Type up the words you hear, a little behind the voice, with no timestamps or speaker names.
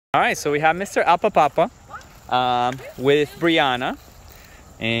All right, so we have Mr. Appa with Brianna,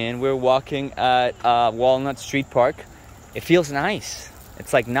 and we're walking at Walnut Street Park. It feels nice.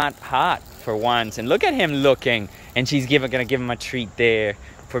 It's like not hot for once. And look at him looking, and she's gonna give him a treat there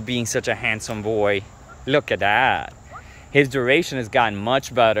for being such a handsome boy. Look at that. His duration has gotten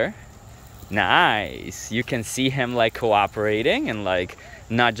much better. Nice. You can see him like cooperating and like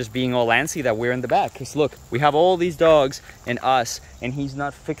not just being all antsy that we're in the back. Because look, we have all these dogs and us, and he's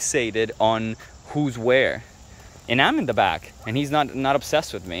not fixated on who's where. And I'm in the back, and he's not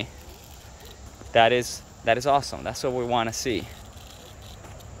obsessed with me. That is awesome. That's what we want to see.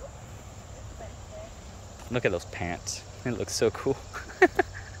 Look at those pants. It looks so cool.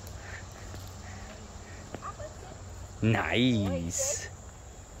 Nice.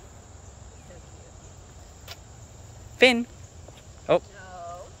 Finn. Oh.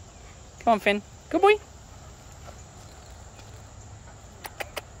 Come on, Finn. Good boy.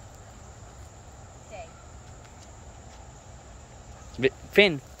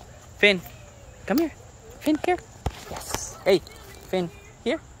 Finn. Finn. Come here. Finn, here. Yes. Hey, Finn.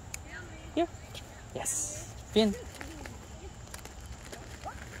 Here. Here. Yes. Finn.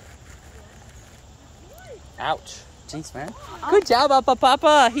 Ouch. Jeez, man. Good job,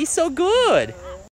 Appa. He's so good.